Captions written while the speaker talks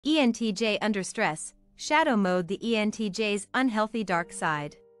ENTJ under stress, shadow mode. The ENTJ's unhealthy dark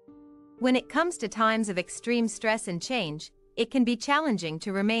side. When it comes to times of extreme stress and change, it can be challenging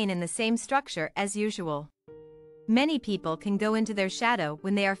to remain in the same structure as usual. Many people can go into their shadow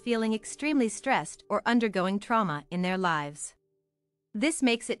when they are feeling extremely stressed or undergoing trauma in their lives. This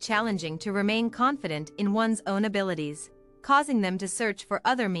makes it challenging to remain confident in one's own abilities, causing them to search for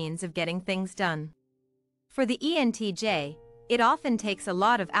other means of getting things done. For the ENTJ, it often takes a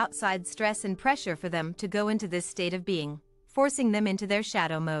lot of outside stress and pressure for them to go into this state of being, forcing them into their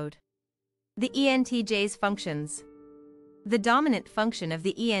shadow mode. The ENTJ's functions. The dominant function of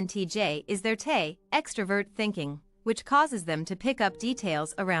the ENTJ is their TE, extrovert thinking, which causes them to pick up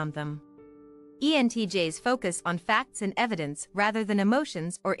details around them. ENTJs focus on facts and evidence rather than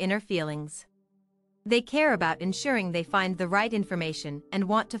emotions or inner feelings. They care about ensuring they find the right information and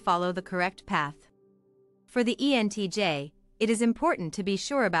want to follow the correct path. For the ENTJ, it is important to be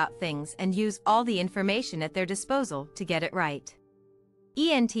sure about things and use all the information at their disposal to get it right.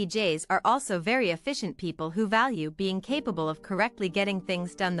 ENTJs are also very efficient people who value being capable of correctly getting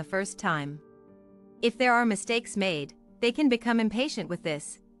things done the first time. If there are mistakes made, they can become impatient with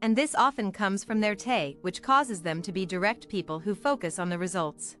this, and this often comes from their TE, which causes them to be direct people who focus on the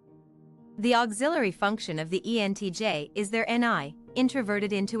results. The auxiliary function of the ENTJ is their NI,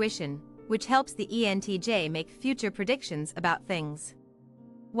 introverted intuition, which helps the ENTJ make future predictions about things.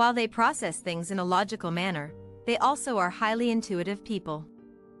 While they process things in a logical manner, they also are highly intuitive people.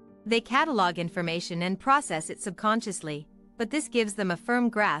 They catalog information and process it subconsciously, but this gives them a firm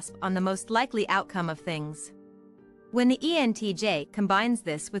grasp on the most likely outcome of things. When the ENTJ combines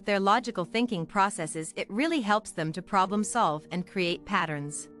this with their logical thinking processes, it really helps them to problem solve and create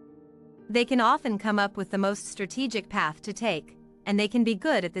patterns. They can often come up with the most strategic path to take, and they can be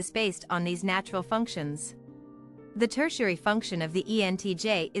good at this based on these natural functions. The tertiary function of the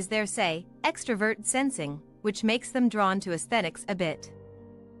ENTJ is their extrovert sensing, which makes them drawn to aesthetics a bit.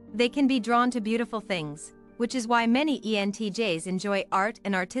 They can be drawn to beautiful things, which is why many ENTJs enjoy art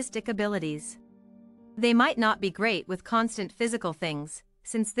and artistic abilities. They might not be great with constant physical things,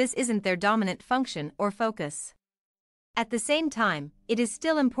 since this isn't their dominant function or focus. At the same time, it is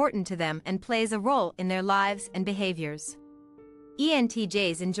still important to them and plays a role in their lives and behaviors.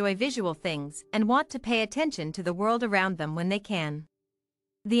 ENTJs enjoy visual things and want to pay attention to the world around them when they can.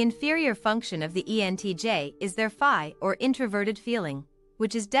 The inferior function of the ENTJ is their phi, or introverted feeling,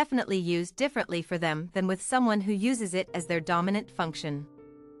 which is definitely used differently for them than with someone who uses it as their dominant function.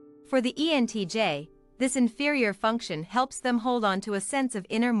 For the ENTJ, this inferior function helps them hold on to a sense of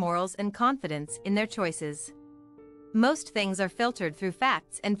inner morals and confidence in their choices. Most things are filtered through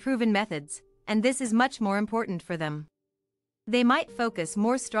facts and proven methods, and this is much more important for them. They might focus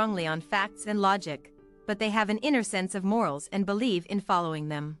more strongly on facts and logic, but they have an inner sense of morals and believe in following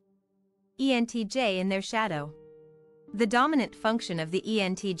them. ENTJ in their shadow. The dominant function of the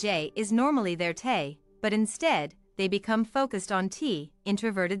ENTJ is normally their TE, but instead, they become focused on T,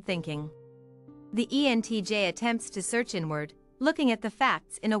 introverted thinking. The ENTJ attempts to search inward, looking at the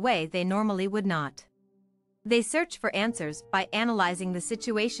facts in a way they normally would not. They search for answers by analyzing the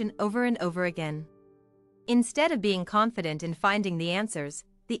situation over and over again. Instead of being confident in finding the answers,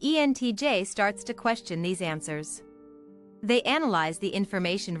 the ENTJ starts to question these answers. They analyze the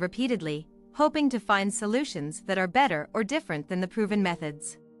information repeatedly, hoping to find solutions that are better or different than the proven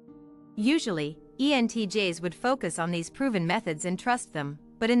methods. Usually, ENTJs would focus on these proven methods and trust them,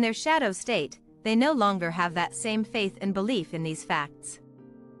 but in their shadow state, they no longer have that same faith and belief in these facts.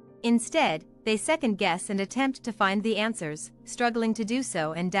 Instead, they second-guess and attempt to find the answers, struggling to do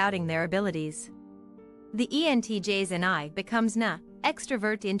so and doubting their abilities. The ENTJ's NI becomes NA,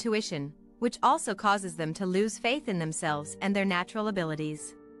 extrovert intuition, which also causes them to lose faith in themselves and their natural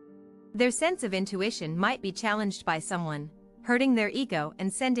abilities. Their sense of intuition might be challenged by someone, hurting their ego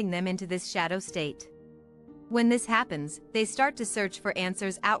and sending them into this shadow state. When this happens, they start to search for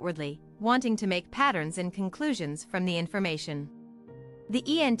answers outwardly, wanting to make patterns and conclusions from the information. The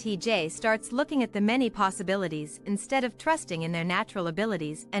ENTJ starts looking at the many possibilities instead of trusting in their natural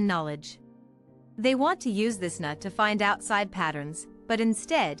abilities and knowledge. They want to use this NA to find outside patterns, but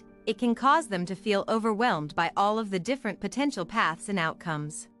instead, it can cause them to feel overwhelmed by all of the different potential paths and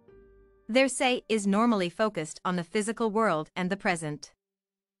outcomes. Their SE is normally focused on the physical world and the present.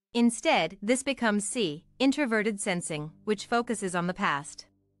 Instead, this becomes C, introverted sensing, which focuses on the past.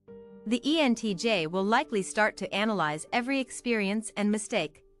 The ENTJ will likely start to analyze every experience and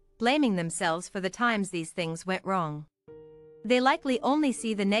mistake, blaming themselves for the times these things went wrong. They likely only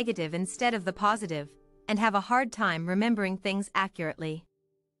see the negative instead of the positive, and have a hard time remembering things accurately.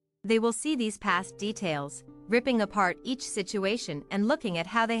 They will see these past details, ripping apart each situation and looking at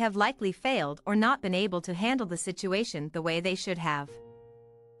how they have likely failed or not been able to handle the situation the way they should have.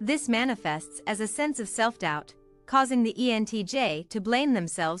 This manifests as a sense of self-doubt, causing the ENTJ to blame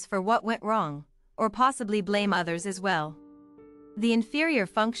themselves for what went wrong, or possibly blame others as well. The inferior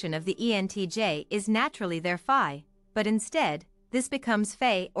function of the ENTJ is naturally their phi, but instead, this becomes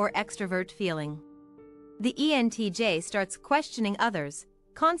phe or extrovert feeling. The ENTJ starts questioning others,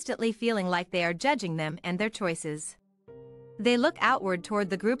 constantly feeling like they are judging them and their choices. They look outward toward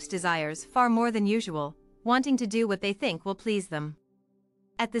the group's desires far more than usual, wanting to do what they think will please them.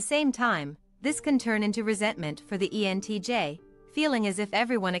 At the same time, this can turn into resentment for the ENTJ, feeling as if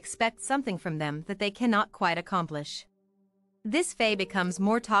everyone expects something from them that they cannot quite accomplish. This phe becomes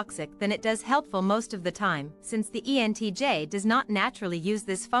more toxic than it does helpful most of the time, since the ENTJ does not naturally use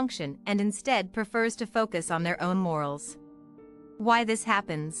this function and instead prefers to focus on their own morals. Why this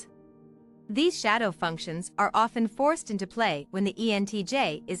happens? These shadow functions are often forced into play when the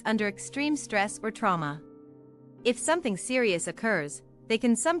ENTJ is under extreme stress or trauma. If something serious occurs, they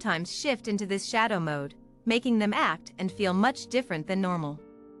can sometimes shift into this shadow mode, making them act and feel much different than normal.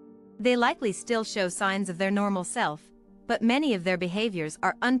 They likely still show signs of their normal self, but many of their behaviors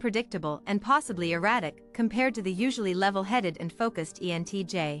are unpredictable and possibly erratic compared to the usually level-headed and focused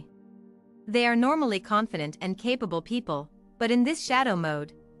ENTJ. They are normally confident and capable people, but in this shadow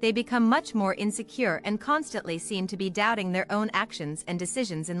mode, they become much more insecure and constantly seem to be doubting their own actions and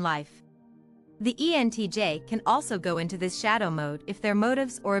decisions in life. The ENTJ can also go into this shadow mode if their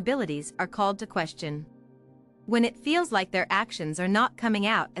motives or abilities are called to question. When it feels like their actions are not coming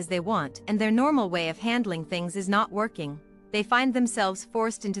out as they want and their normal way of handling things is not working, they find themselves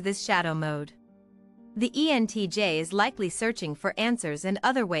forced into this shadow mode. The ENTJ is likely searching for answers and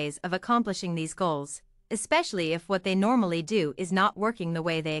other ways of accomplishing these goals, especially if what they normally do is not working the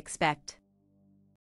way they expect.